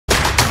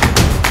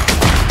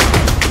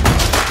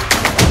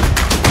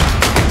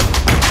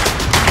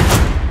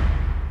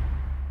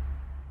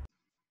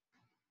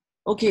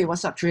Okay,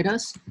 what's up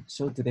traders?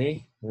 So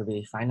today we'll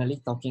be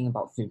finally talking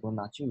about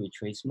Fibonacci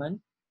retracement.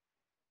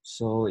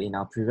 So in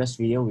our previous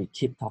video, we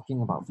keep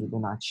talking about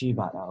Fibonacci,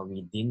 but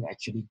we didn't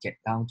actually get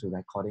down to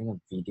recording a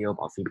video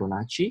about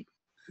Fibonacci.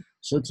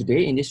 So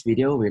today in this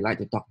video, we'd like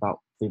to talk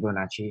about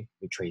Fibonacci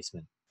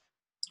retracement.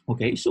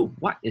 Okay, so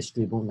what is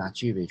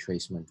Fibonacci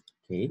retracement?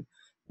 Okay,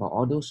 for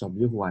all those of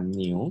you who are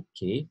new,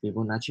 okay,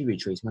 Fibonacci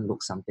retracement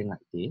looks something like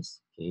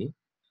this. Okay,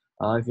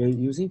 if you're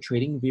using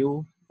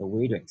TradingView, the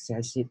way to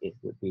access it, it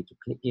would be to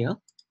click here,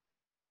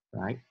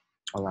 right?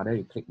 Or rather,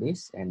 you click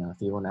this and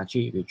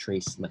Fibonacci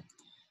retracement.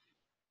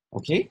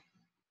 Okay,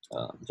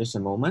 just a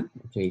moment.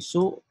 Okay,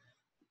 so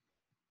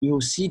you'll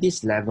see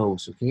these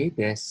levels. Okay,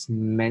 there's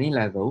many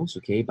levels.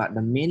 Okay, but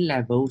the main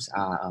levels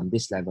are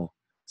this level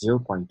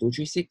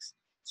 0.236,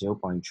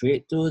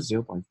 0.382,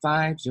 0.5,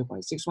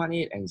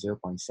 0.618, and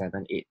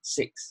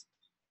 0.786.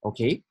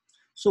 Okay,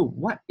 so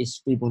what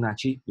is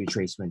Fibonacci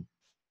retracement?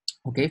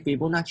 Okay,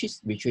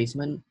 Fibonacci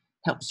retracement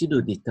helps you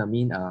to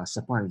determine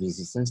support and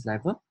resistance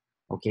level.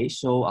 Okay,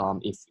 so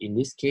if in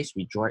this case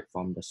we draw it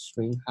from the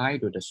swing high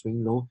to the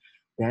swing low,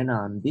 then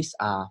these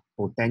are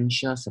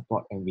potential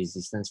support and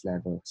resistance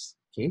levels.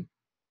 Okay,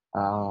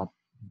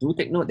 do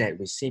take note that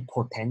we say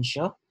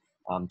potential.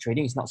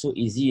 Trading is not so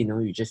easy. You know,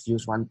 you just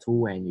use one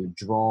tool and you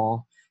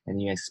draw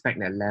and you expect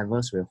that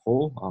levels will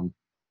hold.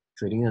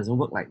 Trading doesn't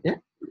work like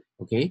that.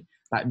 Okay,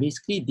 but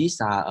basically these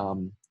are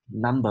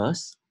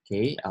numbers.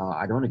 Okay,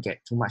 I don't want to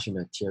get too much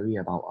into theory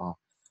about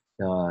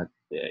the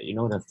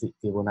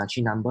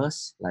Fibonacci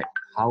numbers, like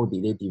how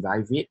did they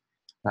derive it.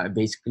 But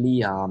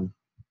basically, all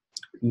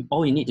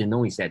you need to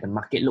know is that the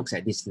market looks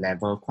at this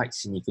level quite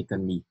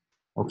significantly.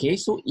 Okay,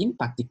 so in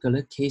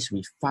particular case,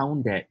 we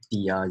found that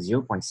the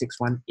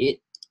 0.618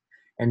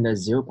 and the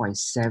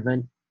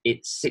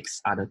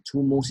 0.786 are the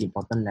two most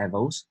important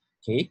levels.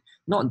 Okay,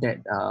 not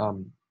that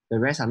the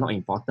rest are not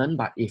important,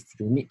 but if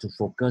you need to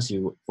focus,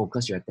 you would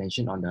focus your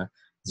attention on the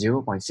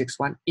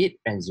 0.618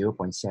 and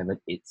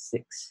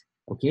 0.786.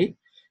 Okay,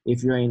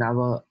 if you're in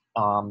our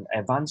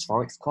advanced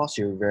Forex course,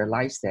 you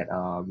realize that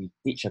we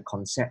teach a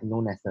concept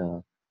known as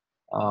the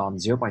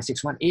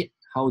 0.618.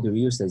 How do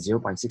we use the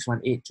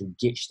 0.618 to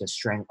gauge the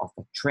strength of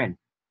the trend?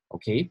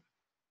 Okay,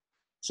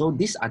 so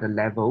these are the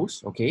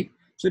levels. Okay,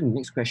 so the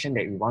next question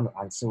that we want to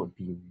answer would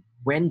be,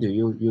 when do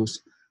you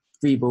use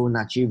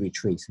Fibonacci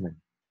retracement?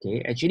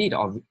 Okay, actually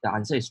the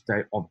answer is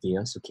very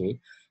obvious. Okay,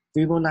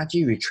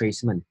 Fibonacci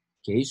retracement.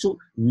 Okay, so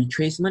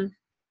retracement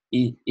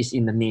is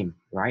in the name,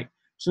 right?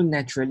 So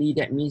naturally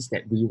that means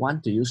that we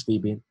want to use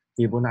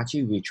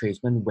Fibonacci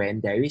retracement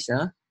when there is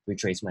a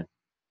retracement.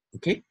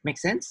 Okay, make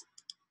sense?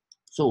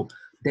 So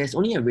there's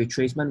only a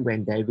retracement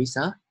when there is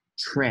a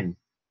trend.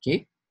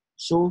 Okay,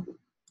 so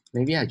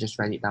maybe I just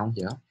write it down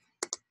here.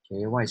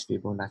 Okay, what is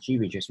Fibonacci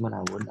retracement?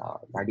 I won't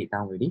write it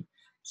down already.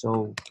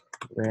 So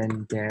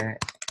when there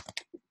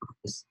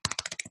is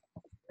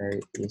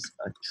a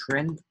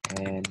trend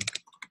and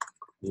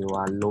you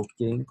are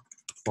looking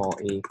for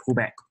a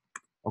pullback.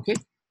 Okay,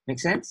 make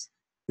sense?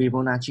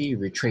 Fibonacci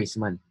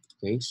retracement.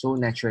 Okay, so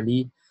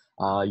naturally,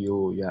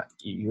 you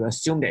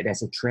assume that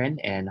there's a trend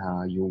and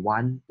you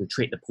want to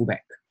trade the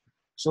pullback.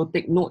 So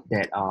take note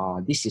that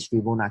this is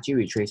Fibonacci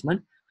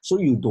retracement. So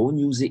you don't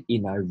use it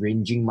in a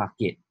ranging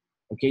market.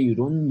 Okay, you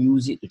don't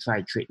use it to try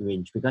to trade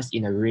range, because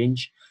in a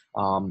range,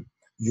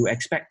 you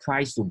expect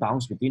price to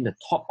bounce between the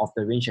top of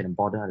the range and the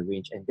bottom of the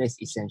range, and that's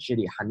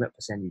essentially 100%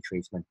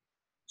 retracement.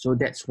 So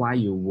that's why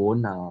you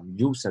won't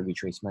use a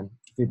retracement,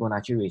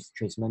 Fibonacci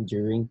retracement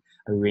during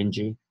a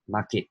ranging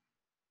market.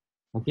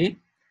 Okay,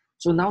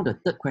 so now the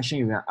third question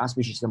you will ask,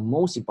 which is the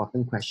most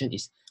important question,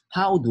 is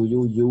how do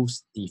you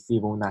use the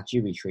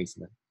Fibonacci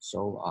retracement?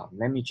 So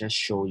let me just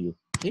show you.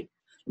 Okay,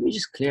 let me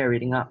just clear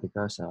everything up,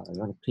 because I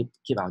want to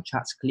keep our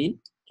charts clean.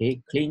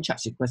 Okay, clean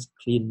charts equals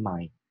clean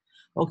mind.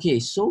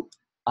 Okay, so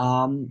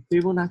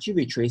Fibonacci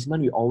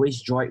retracement, we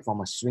always draw it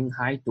from a swing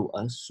high to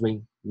a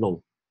swing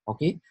low.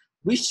 Okay,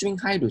 which swing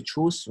high to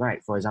choose,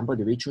 right? For example,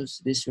 do we choose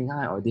this swing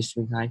high or this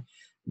swing high?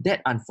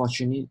 That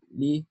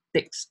unfortunately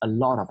takes a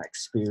lot of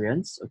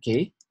experience.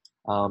 Okay,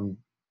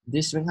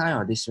 this swing high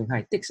or this swing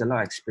high takes a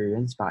lot of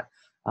experience, but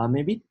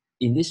maybe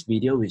in this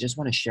video we just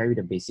want to share you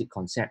the basic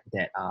concept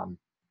that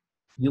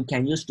you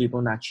can use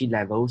Fibonacci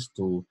levels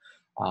to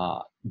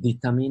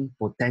determine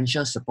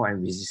potential support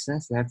and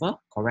resistance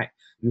level. Correct?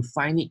 You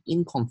find it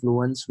in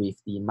confluence with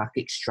the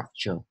market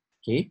structure.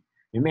 Okay,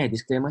 you make a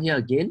disclaimer here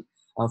again.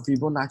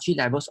 Fibonacci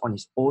levels on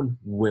its own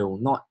will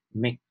not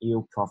make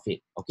you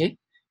profit. Okay,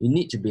 you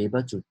need to be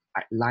able to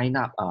line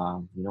up,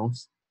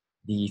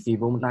 the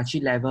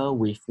Fibonacci level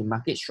with the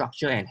market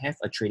structure and have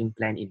a trading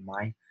plan in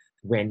mind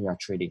when you are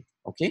trading.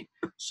 Okay,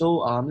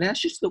 so let's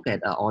just look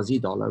at Aussie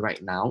dollar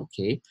right now.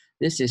 Okay,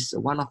 this is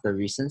one of the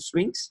recent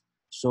swings.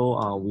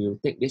 So we'll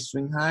take this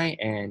swing high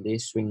and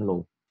this swing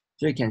low.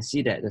 So you can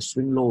see that the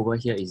swing low over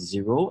here is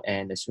 0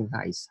 and the swing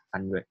high is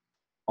 100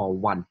 or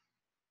 1.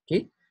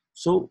 Okay,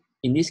 so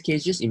in this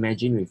case, just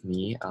imagine with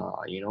me,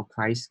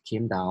 price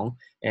came down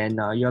and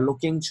you're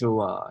looking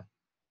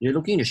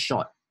to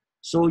short.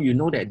 So you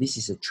know that this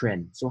is a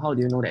trend. So how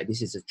do you know that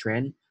this is a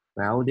trend?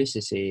 Well, this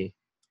is a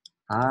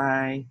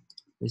high,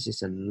 this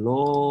is a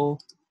low,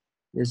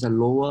 this is a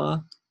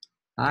lower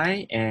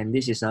high, and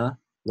this is a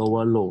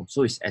lower low.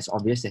 So it's as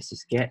obvious as it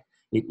gets.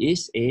 It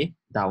is a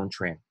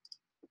downtrend.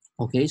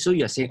 Okay, so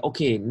you're saying,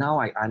 okay, now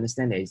I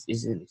understand that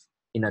it's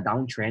in a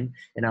downtrend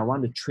and I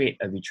want to trade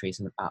a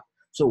retracement up.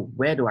 So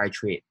where do I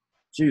trade?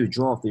 So you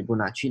draw a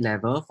Fibonacci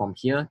level from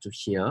here to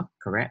here,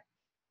 correct?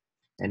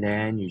 And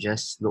then you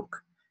just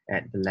look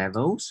at the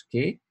levels,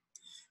 okay?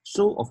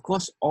 So of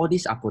course, all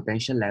these are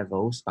potential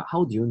levels, but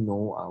how do you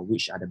know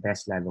which are the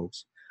best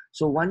levels?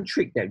 So one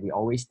trick that we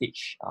always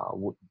teach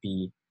would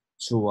be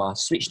to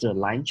switch to a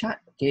line chart.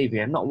 Okay, if you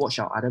have not watched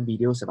our other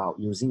videos about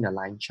using the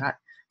line chart,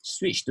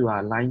 switch to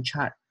our line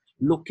chart,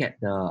 look at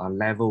the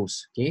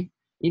levels, okay?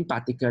 In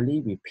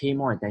particularly, we pay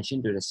more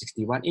attention to the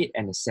 61.8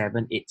 and the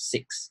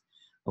 786.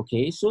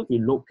 Okay, so if you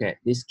look at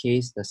this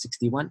case, the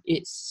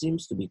 61.8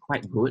 seems to be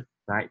quite good,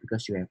 right?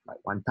 Because you have like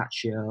one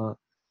touch here,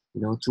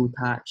 you know, two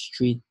touch,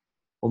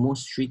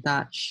 almost three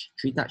touch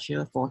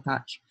here, four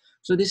touch.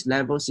 So this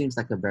level seems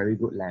like a very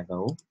good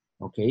level,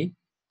 okay?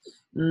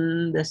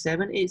 The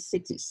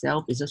 786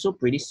 itself is also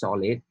pretty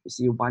solid. You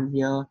see one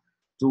here,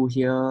 two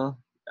here,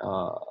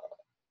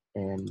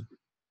 and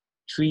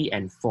 3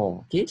 and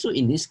 4. Okay, so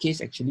in this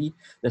case, actually,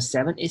 the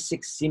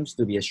 786 seems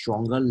to be a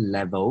stronger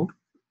level.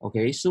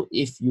 Okay, so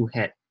if you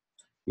had,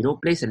 you know,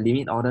 place a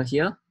limit order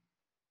here,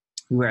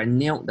 you will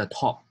nailed the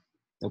top.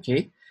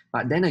 Okay,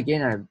 but then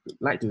again, I'd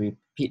like to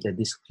repeat the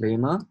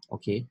disclaimer.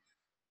 Okay,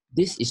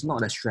 this is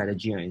not a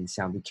strategy in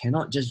itself. You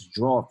cannot just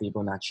draw a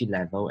Fibonacci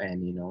level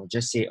and, you know,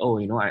 just say, oh,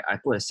 you know, I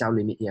put a sell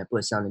limit here, I put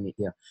a sell limit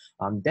here.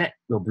 That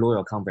will blow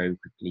your account very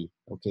quickly.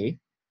 Okay,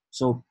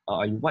 so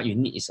what you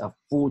need is a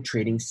full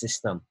trading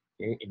system,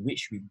 okay, in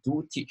which we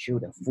do teach you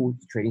the full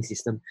trading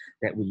system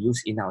that we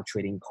use in our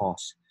trading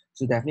course.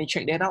 So definitely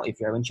check that out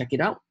if you haven't checked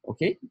it out.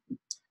 Okay,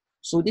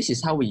 so this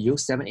is how we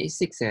use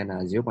 786 and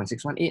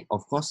 0.618.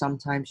 Of course,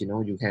 sometimes, you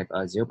know, you have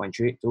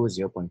 0.382,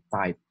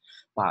 0.5.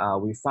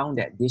 But we found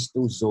that these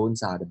two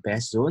zones are the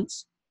best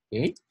zones.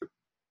 Okay.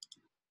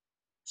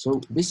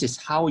 So this is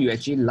how you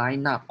actually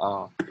line up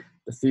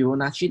the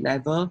Fibonacci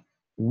level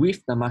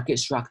with the market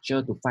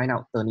structure to find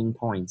out turning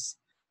points.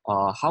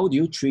 How do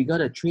you trigger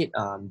the trade?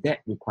 That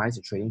requires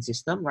a trading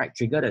system, right?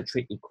 Trigger the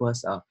trade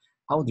equals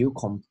how do you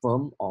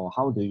confirm or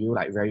how do you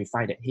like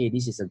verify that, hey,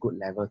 this is a good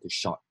level to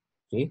short?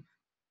 Okay.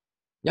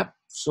 Yep,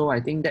 so I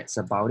think that's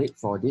about it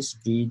for this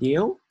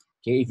video.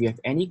 Okay, if you have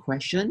any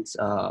questions,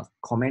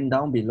 comment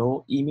down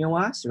below, email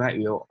us, right?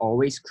 We'll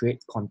always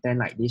create content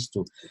like this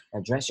to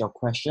address your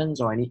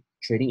questions or any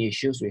trading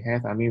issues we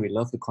have. I mean, we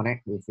love to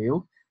connect with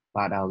you,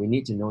 but we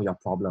need to know your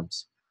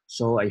problems.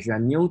 So if you are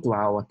new to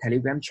our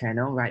Telegram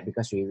channel, right,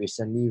 because we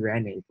recently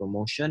ran a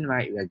promotion,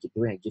 right, we are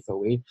doing a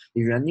giveaway.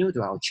 If you are new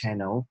to our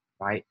channel,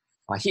 right,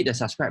 hit the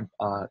subscribe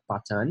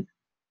button,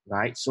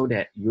 right? So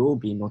that you'll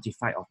be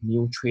notified of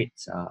new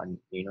trades,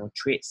 you know,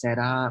 trade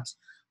setups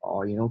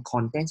or, you know,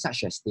 content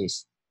such as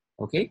this.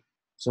 Okay.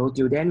 So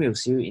till then, we'll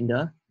see you in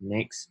the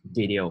next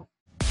video.